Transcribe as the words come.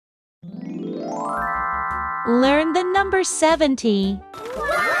Learn the number 70.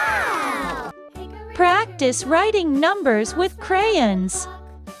 Wow! Practice writing numbers with crayons.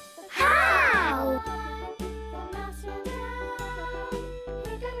 How?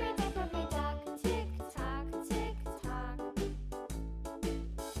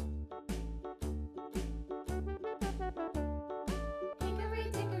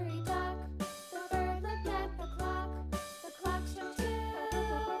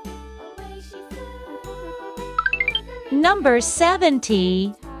 Number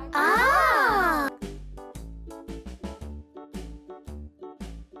 70. Ah!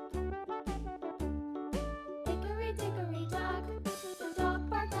 Hickory dickory dock, the dog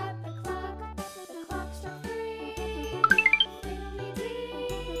barked at the clock struck 3. Fiddly-dee,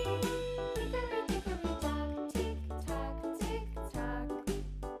 hickory dickory dock, tick tock, tick tock.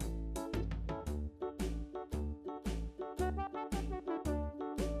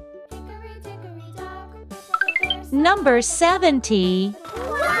 Hickory dickory dock, the bear Number 70.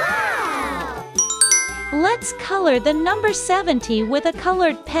 Wow! Let's color the number 70 with a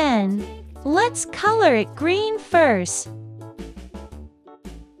colored pen. Let's color it green first.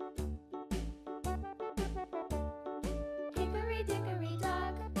 Hickory dickory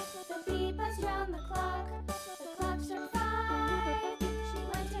dock, the bee buzzed round the clock struck 5. She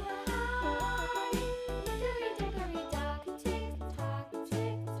went to her hive. Hickory dickory dock, tick tock,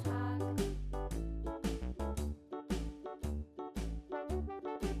 tick tock.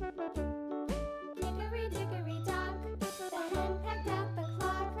 Hickory dickory dock, the hen pecked at the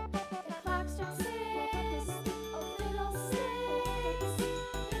clock struck 6. Oh fiddle-sticks.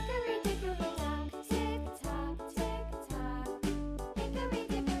 Hickory dickory dock, tick tock, tick tock. Hickory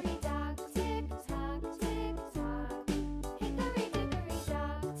dickory dock, tick tock, tick tock. Hickory dickory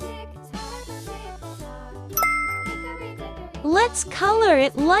dock, tick tock, tick tock. Hickory dickory Let's color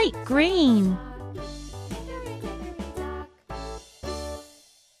it light green. Hickory dickory dock.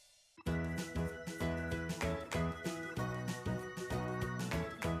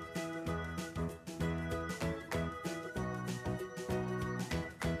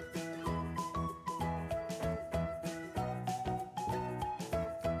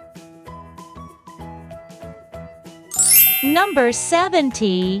 Number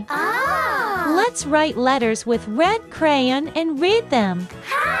 70. Ah! Let's write letters with red crayon and read them.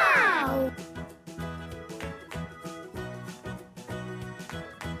 How?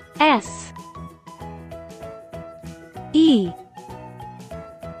 S E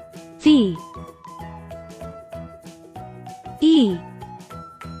V E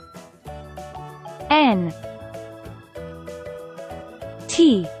N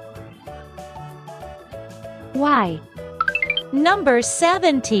T Y. Number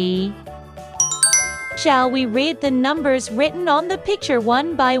 70. Shall we read the numbers written on the picture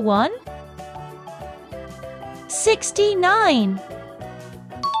one by one? 69.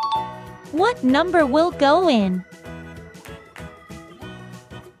 What number will go in?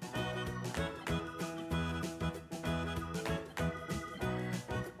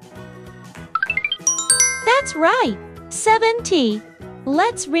 That's right, 70.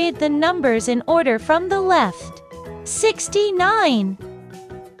 Let's read the numbers in order from the left. 69,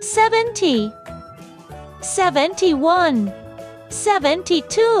 70, 71,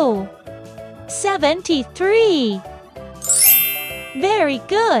 72, 73. Very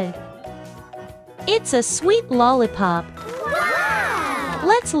good. It's a sweet lollipop. Wow!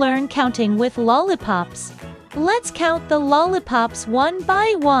 Let's learn counting with lollipops. Let's count the lollipops one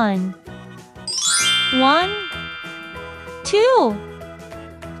by one. 1, 2,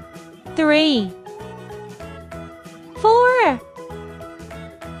 3, 4,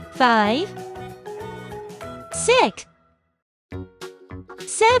 5, 6,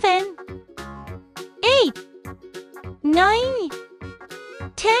 7, 8, 9,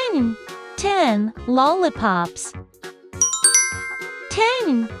 10. 10 lollipops.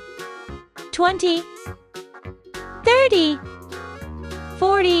 10, 20, 30,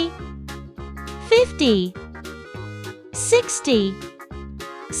 40, 50, 60,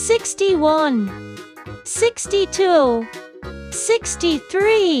 61, 62,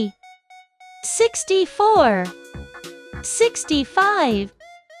 63, 64, 65,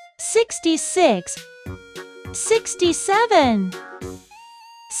 66, 67,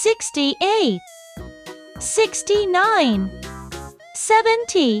 68, 69,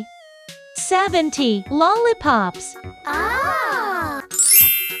 70, 70 lollipops. Ah!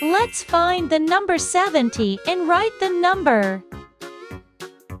 Let's find the number 70 and write the number.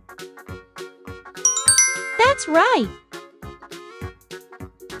 That's right.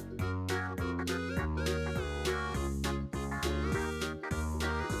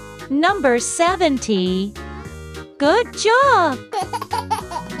 Number 70. Good job!